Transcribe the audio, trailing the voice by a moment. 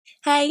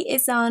Hey,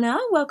 it's Anna.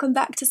 Welcome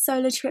back to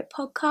Solo Trip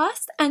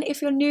Podcast. And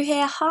if you're new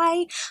here,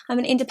 hi, I'm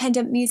an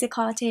independent music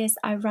artist.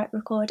 I write,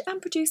 record,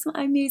 and produce my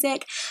own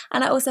music.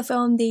 And I also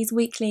film these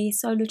weekly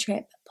Solo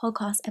Trip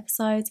podcast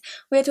episodes.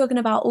 We're talking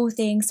about all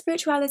things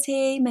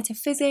spirituality,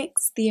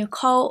 metaphysics, the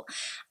occult,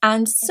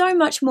 and so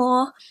much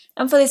more.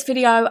 And for this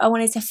video, I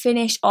wanted to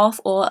finish off,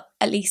 or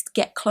at least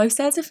get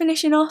closer to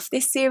finishing off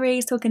this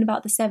series, talking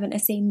about the 7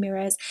 Essene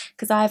mirrors,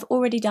 because I've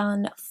already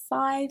done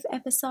 5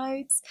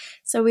 episodes.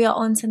 So we are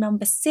on to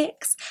number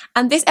 6.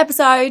 And this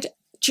episode,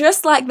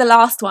 just like the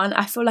last one,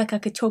 I feel like I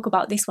could talk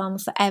about this one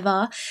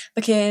forever,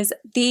 because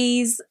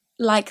these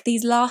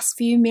last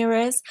few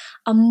mirrors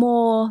are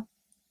more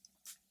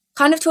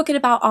kind of talking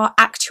about our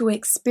actual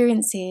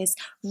experiences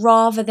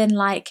rather than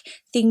like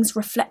things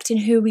reflecting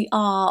who we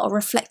are or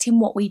reflecting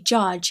what we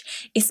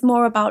judge. It's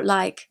more about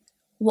like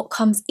what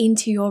comes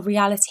into your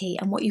reality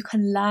and what you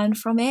can learn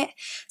from it.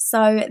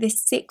 So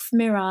this 6th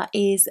mirror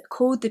is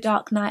called the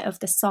dark night of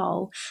the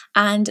soul,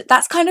 and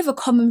that's kind of a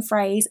common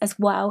phrase as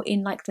well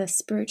in like the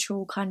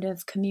spiritual kind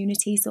of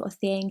community sort of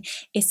thing.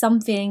 It's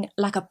something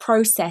like a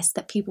process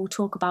that people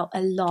talk about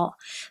a lot,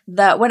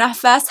 that when I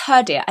first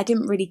heard it I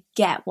didn't really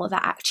get what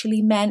that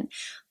actually meant,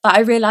 but I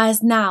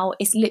realize now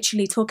it's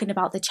literally talking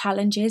about the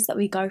challenges that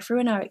we go through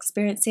in our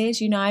experiences.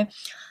 You know,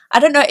 I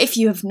don't know if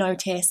you have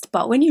noticed,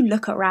 but when you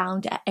look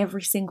around at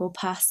every single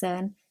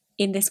person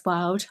in this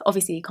world,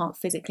 obviously you can't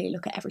physically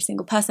look at every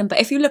single person, but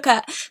if you look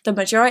at the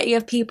majority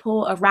of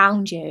people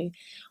around you,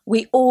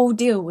 we all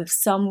deal with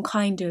some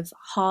kind of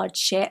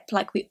hardship.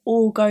 Like we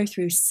all go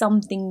through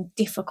something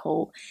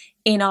difficult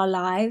in our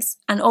lives.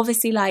 And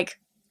obviously like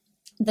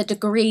the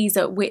degrees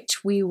at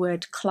which we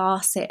would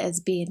class it as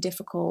being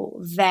difficult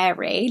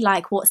vary.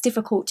 Like what's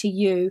difficult to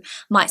you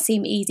might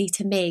seem easy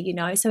to me, you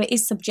know, so it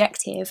is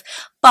subjective,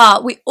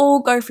 but we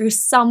all go through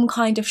some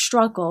kind of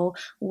struggle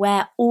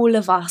where all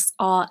of us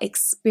are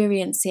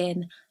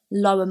experiencing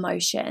low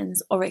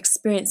emotions or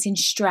experiencing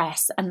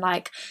stress and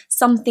like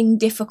something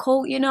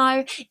difficult, you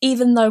know,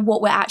 even though what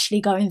we're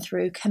actually going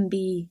through can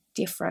be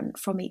different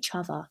from each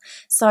other.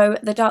 So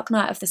the dark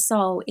night of the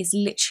soul is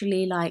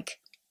literally like,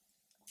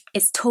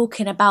 it's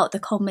talking about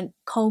the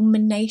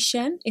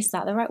culmination, is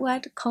that the right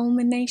word?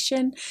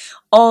 Culmination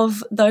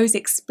of those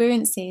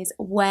experiences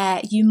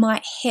where you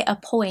might hit a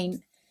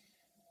point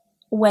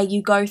where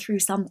you go through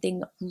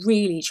something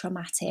really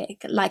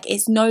traumatic. Like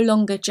it's no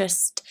longer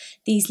just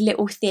these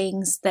little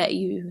things that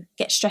you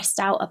get stressed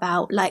out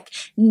about. Like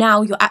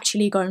now you're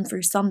actually going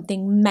through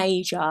something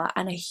major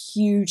and a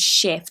huge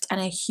shift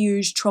and a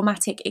huge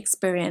traumatic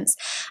experience.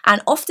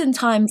 And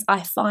oftentimes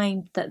I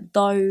find that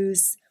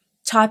those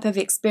type of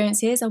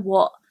experiences are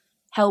what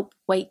help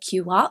wake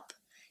you up.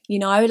 You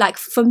know, like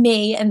for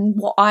me and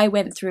what I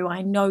went through,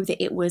 I know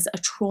that it was a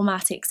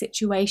traumatic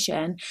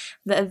situation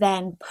that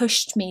then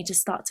pushed me to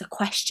start to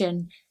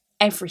question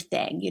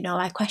everything. You know,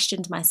 I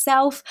questioned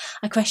myself,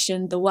 I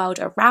questioned the world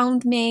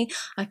around me,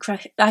 I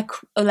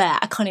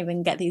can't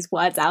even get these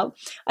words out.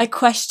 I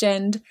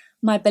questioned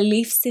my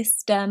belief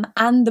system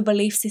and the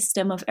belief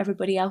system of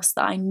everybody else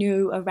that I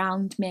knew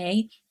around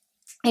me.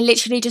 It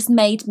literally just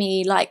made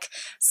me like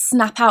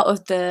snap out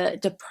of the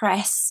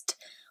depressed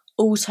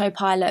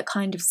autopilot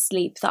kind of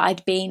sleep that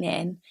I'd been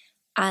in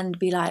and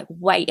be like,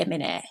 wait a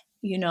minute,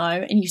 you know,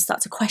 and you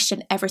start to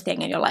question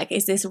everything and you're like,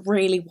 is this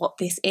really what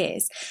this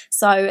is?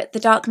 So the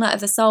dark night of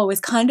the soul is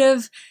kind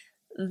of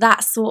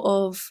that sort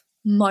of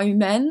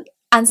moment.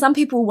 And some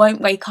people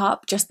won't wake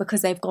up just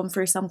because they've gone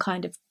through some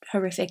kind of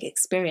horrific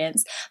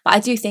experience. But I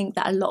do think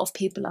that a lot of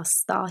people are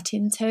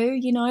starting to,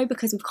 you know,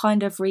 because we've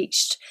kind of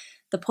reached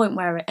the point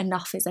where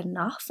enough is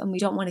enough and we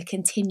don't want to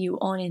continue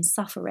on in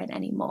suffering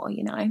anymore,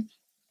 you know.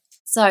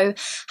 So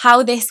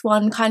how this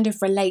one kind of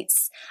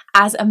relates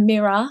as a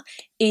mirror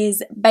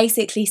is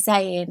basically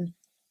saying,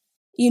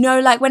 you know,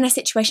 like when a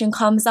situation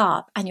comes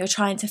up and you're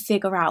trying to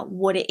figure out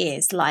what it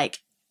is, like,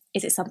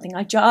 is it something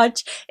I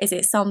judge? Is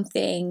it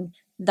something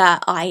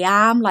that I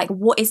am? Like,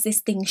 what is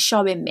this thing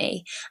showing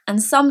me?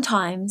 And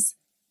sometimes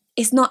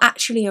it's not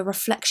actually a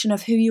reflection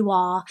of who you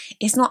are.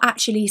 It's not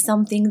actually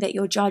something that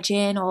you're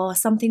judging or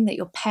something that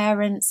your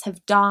parents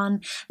have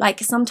done. Like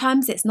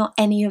sometimes it's not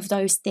any of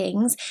those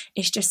things.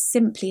 It's just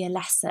simply a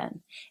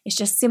lesson. It's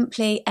just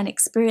simply an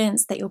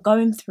experience that you're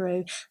going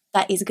through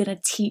that is going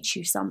to teach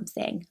you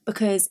something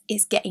because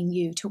it's getting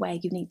you to where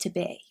you need to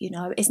be. You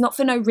know, it's not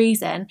for no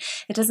reason.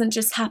 It doesn't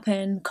just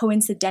happen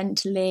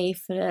coincidentally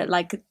for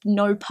like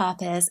no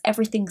purpose.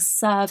 Everything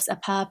serves a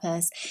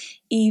purpose,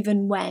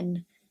 even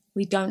when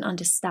we don't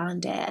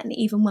understand it and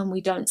even when we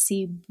don't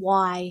see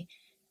why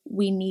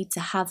we need to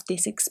have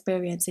this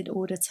experience in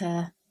order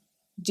to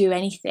do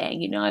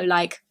anything, you know.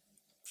 Like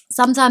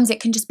sometimes it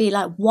can just be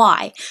like,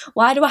 why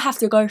do I have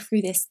to go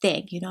through this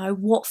thing, you know,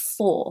 what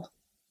for,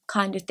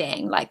 kind of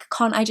thing. Like,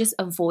 can't I just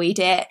avoid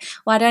it?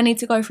 Why do I need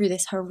to go through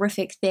this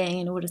horrific thing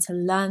in order to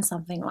learn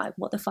something? Like,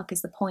 what the fuck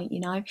is the point, you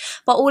know?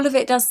 But all of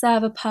it does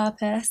serve a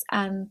purpose,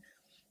 and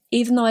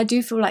even though I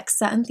do feel like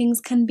certain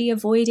things can be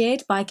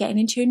avoided by getting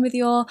in tune with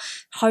your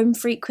home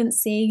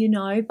frequency, you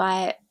know,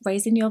 by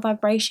raising your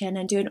vibration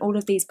and doing all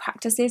of these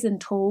practices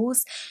and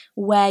tools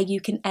where you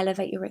can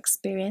elevate your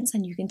experience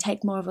and you can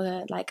take more of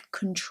a like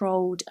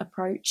controlled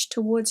approach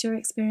towards your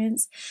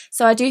experience.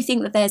 So I do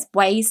think that there's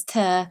ways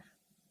to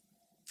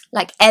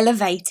like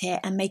elevate it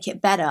and make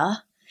it better,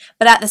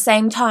 but at the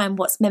same time,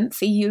 what's meant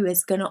for you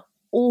is going to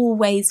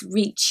always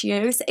reach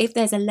you. So if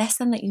there's a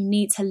lesson that you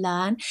need to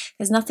learn,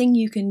 there's nothing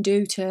you can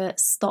do to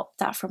stop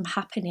that from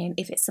happening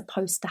if it's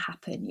supposed to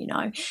happen, you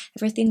know.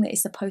 Everything that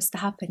is supposed to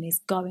happen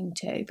is going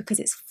to, because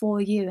it's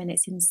for you and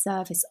it's in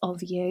service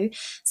of you.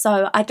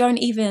 So I don't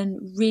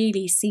even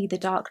really see the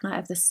dark night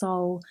of the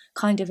soul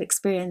kind of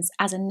experience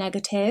as a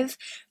negative,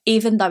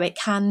 even though it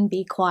can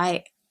be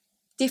quite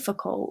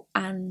difficult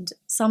and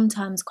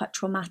sometimes quite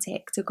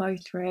traumatic to go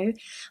through,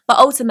 but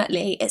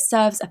ultimately it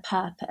serves a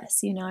purpose,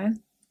 you know.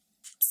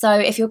 So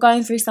if you're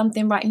going through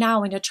something right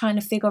now and you're trying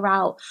to figure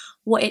out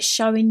what it's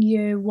showing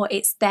you, what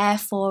it's there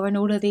for, and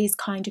all of these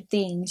kind of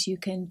things, you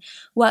can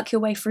work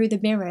your way through the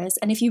mirrors.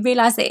 And if you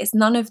realize that it's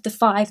none of the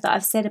 5 that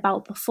I've said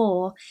about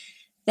before,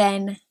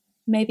 then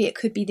maybe it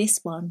could be this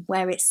one,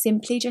 where it's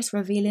simply just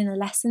revealing a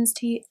lesson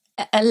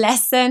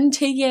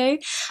to you.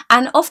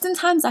 And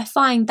oftentimes I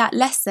find that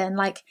lesson,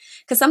 like,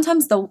 because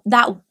sometimes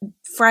that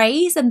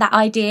phrase and that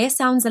idea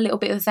sounds a little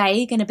bit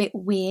vague and a bit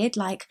weird,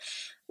 like,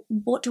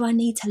 what do I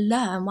need to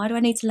learn? Why do I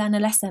need to learn a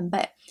lesson?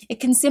 But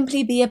it can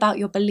simply be about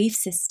your belief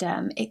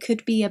system. It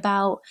could be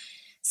about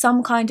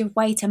some kind of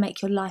way to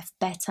make your life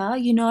better.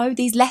 You know,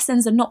 these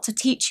lessons are not to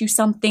teach you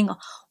something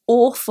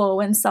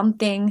awful and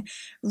something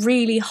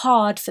really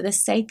hard for the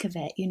sake of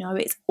it. You know,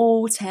 it's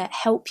all to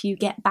help you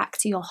get back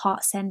to your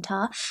heart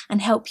center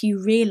and help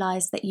you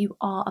realize that you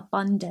are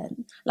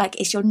abundant. Like,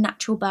 it's your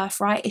natural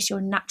birthright, it's your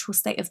natural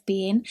state of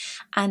being.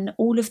 And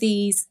all of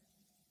these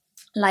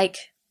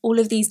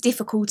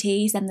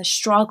difficulties and the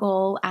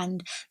struggle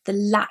and the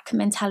lack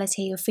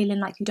mentality of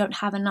feeling like you don't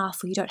have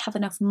enough or you don't have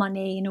enough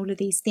money and all of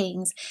these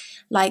things,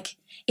 like,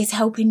 it's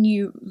helping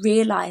you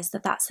realize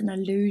that that's an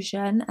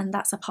illusion and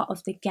that's a part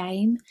of the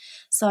game.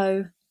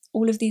 So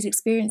all of these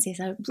experiences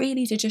are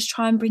really to just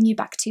try and bring you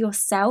back to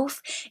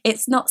yourself.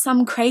 It's not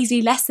some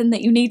crazy lesson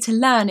that you need to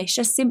learn. It's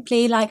just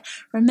simply like,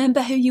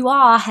 remember who you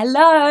are.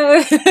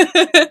 Hello.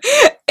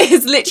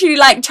 It's literally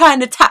like trying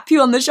to tap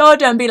you on the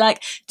shoulder and be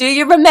like, do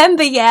you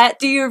remember yet?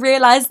 Do you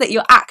realize that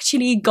you're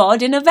actually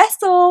God in a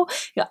vessel?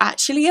 You're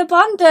actually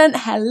abundant.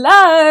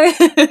 Hello.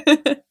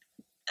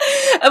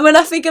 And when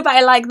I think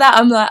about it like that,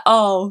 I'm like,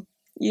 oh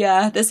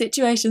yeah, the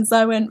situations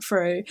I went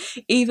through,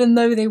 even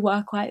though they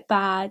were quite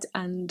bad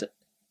and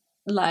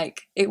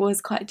like it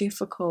was quite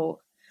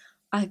difficult,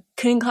 I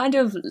can kind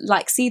of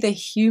like see the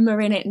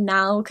humor in it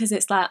now, because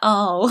it's like,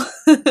 oh,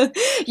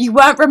 you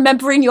weren't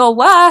remembering your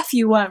worth,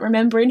 you weren't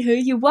remembering who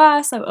you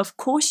were, so of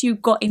course you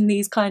got in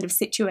these kind of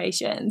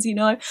situations, you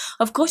know,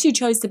 of course you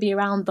chose to be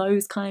around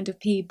those kind of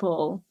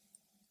people.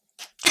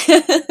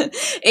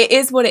 It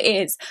is what it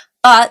is.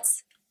 But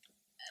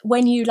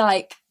when you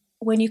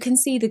can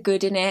see the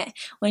good in it,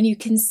 when you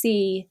can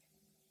see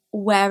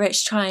where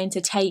it's trying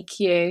to take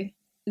you,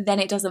 then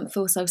it doesn't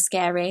feel so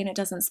scary and it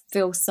doesn't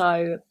feel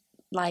so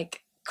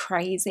like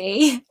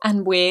crazy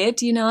and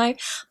weird, you know.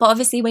 But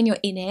obviously when you're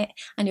in it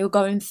and you're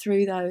going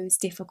through those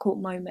difficult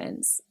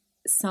moments,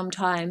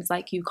 sometimes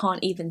like you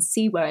can't even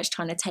see where it's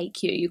trying to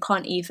take you. You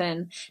can't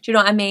even, do you know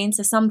what I mean?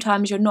 So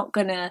sometimes you're not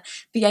gonna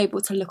be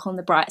able to look on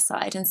the bright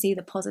side and see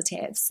the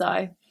positive. So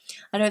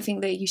I don't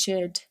think that you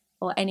should,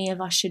 or any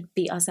of us should,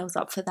 beat ourselves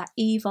up for that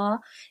either.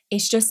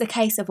 It's just a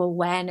case of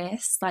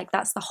awareness. Like,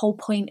 that's the whole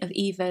point of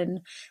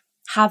even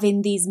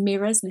having these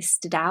mirrors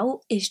listed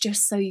out, is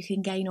just so you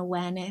can gain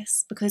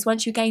awareness. Because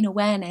once you gain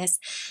awareness,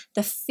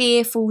 the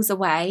fear falls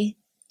away,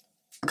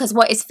 because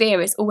what is fear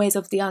is always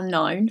of the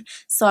unknown.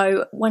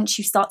 So once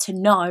you start to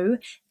know,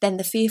 then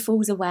the fear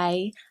falls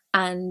away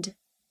and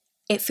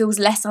it feels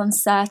less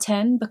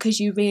uncertain,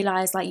 because you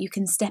realize like you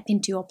can step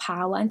into your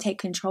power and take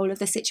control of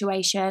the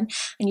situation,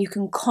 and you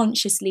can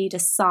consciously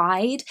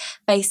decide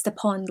based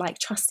upon like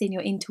trusting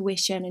your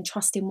intuition and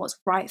trusting what's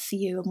right for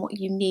you and what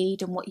you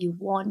need and what you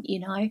want, you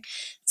know.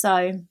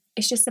 So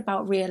it's just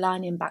about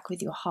realigning back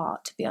with your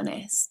heart, to be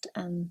honest.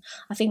 And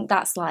I think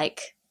that's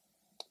like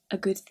a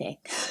good thing.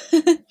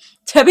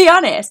 To be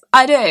honest,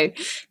 I do,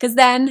 because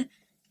then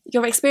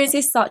your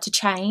experiences start to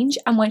change,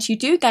 and once you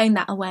do gain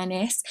that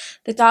awareness,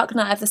 the dark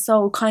night of the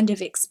soul kind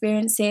of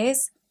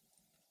experiences,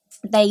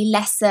 they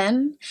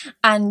lessen,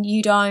 and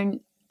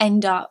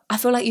I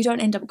feel like you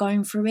don't end up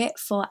going through it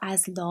for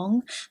as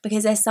long,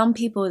 because there's some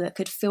people that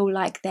could feel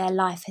like their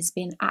life has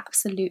been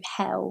absolute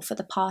hell for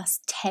the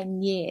past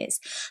 10 years.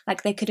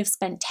 Like, they could have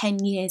spent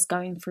 10 years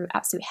going through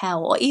absolute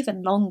hell, or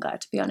even longer,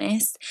 to be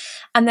honest.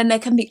 And then there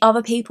can be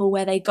other people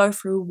where they go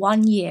through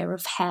 1 year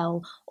of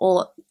hell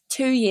or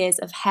 2 years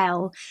of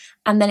hell,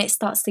 and then it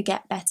starts to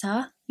get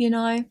better, you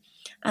know.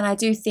 And I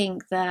do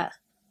think that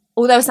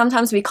although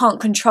sometimes we can't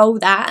control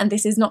that, and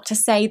this is not to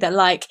say that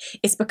like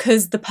it's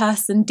because the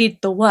person did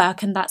the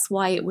work and that's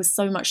why it was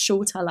so much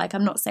shorter. Like,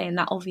 I'm not saying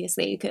that,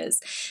 obviously,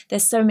 because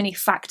there's so many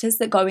factors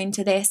that go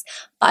into this,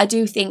 but I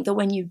do think that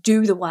when you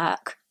do the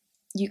work,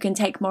 you can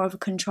take more of a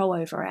control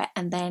over it,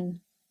 and then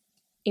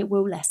it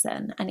will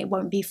lessen and it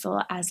won't be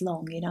for as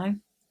long, you know.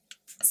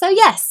 So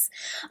yes,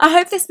 I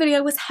hope this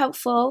video was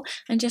helpful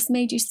and just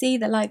made you see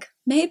that like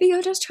maybe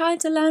you're just trying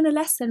to learn a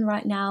lesson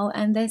right now,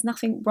 and there's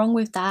nothing wrong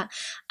with that.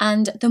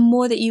 And the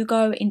more that you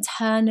go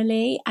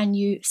internally and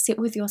you sit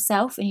with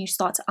yourself and you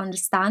start to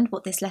understand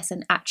what this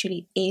lesson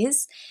actually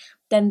is,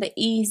 then the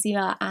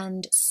easier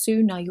and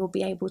sooner you'll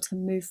be able to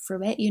move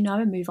through it, you know,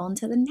 and move on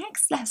to the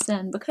next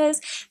lesson, because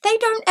they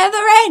don't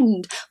ever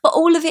end. But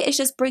all of it is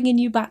just bringing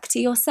you back to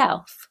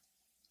yourself.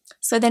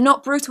 So they're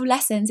not brutal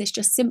lessons, it's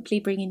just simply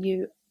bringing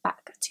you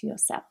back to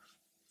yourself.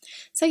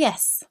 So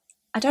yes,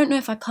 I don't know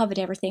if I covered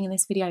everything in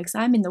this video because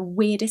I'm in the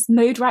weirdest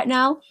mood right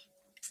now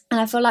and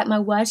I feel like my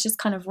words just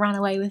kind of ran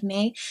away with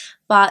me,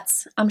 but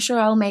I'm sure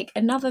I'll make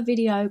another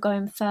video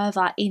going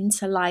further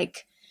into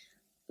like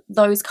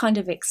those kind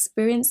of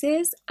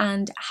experiences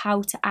and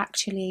how to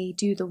actually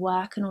do the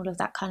work and all of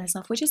that kind of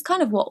stuff, which is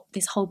kind of what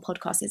this whole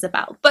podcast is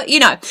about. But you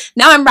know,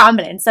 now I'm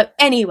rambling. So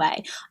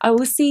anyway, I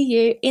will see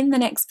you in the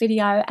next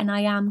video, and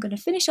I am going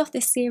to finish off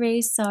this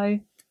series, so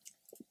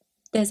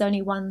there's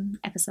only one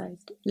episode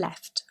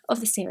left of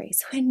the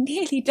series. We're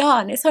nearly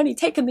done. It's only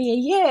taken me a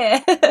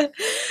year.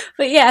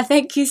 But yeah,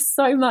 thank you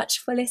so much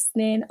for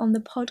listening on the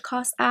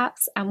podcast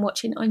apps and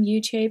watching on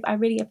YouTube. I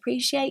really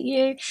appreciate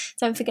you.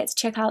 Don't forget to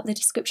check out the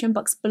description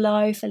box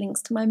below for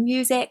links to my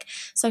music,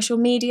 social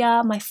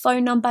media, my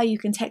phone number. You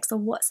can text or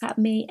WhatsApp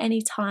me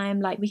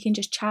anytime. Like, we can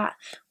just chat,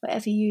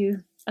 whatever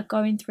you are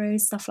going through,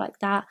 stuff like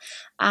that.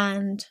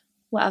 And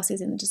what else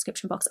is in the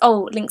description box?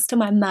 Oh, links to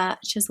my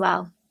merch as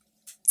well.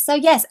 So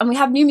yes, and we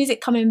have new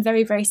music coming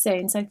very, very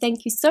soon. So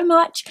thank you so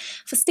much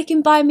for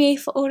sticking by me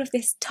for all of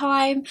this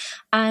time.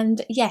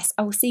 And yes,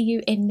 I will see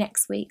you in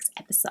next week's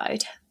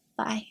episode.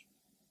 Bye.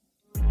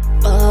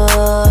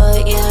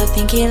 Oh, yeah, I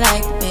think you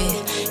like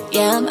me.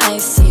 Yeah, I'm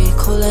icy,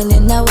 cooling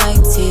in that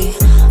white tea.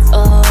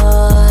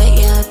 Oh,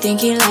 yeah, I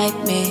think you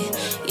like me.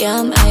 Yeah,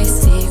 I'm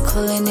icy,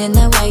 cooling in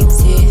that white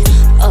tea.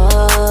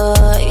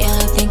 Oh, yeah,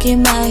 I think you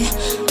might.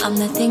 I'm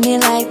the thing you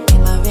like, be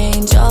my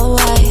range all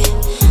white.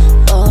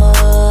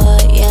 Oh,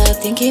 yeah, I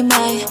think he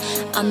might.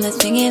 I'm the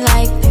thing he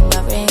like, be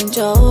my range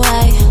all white.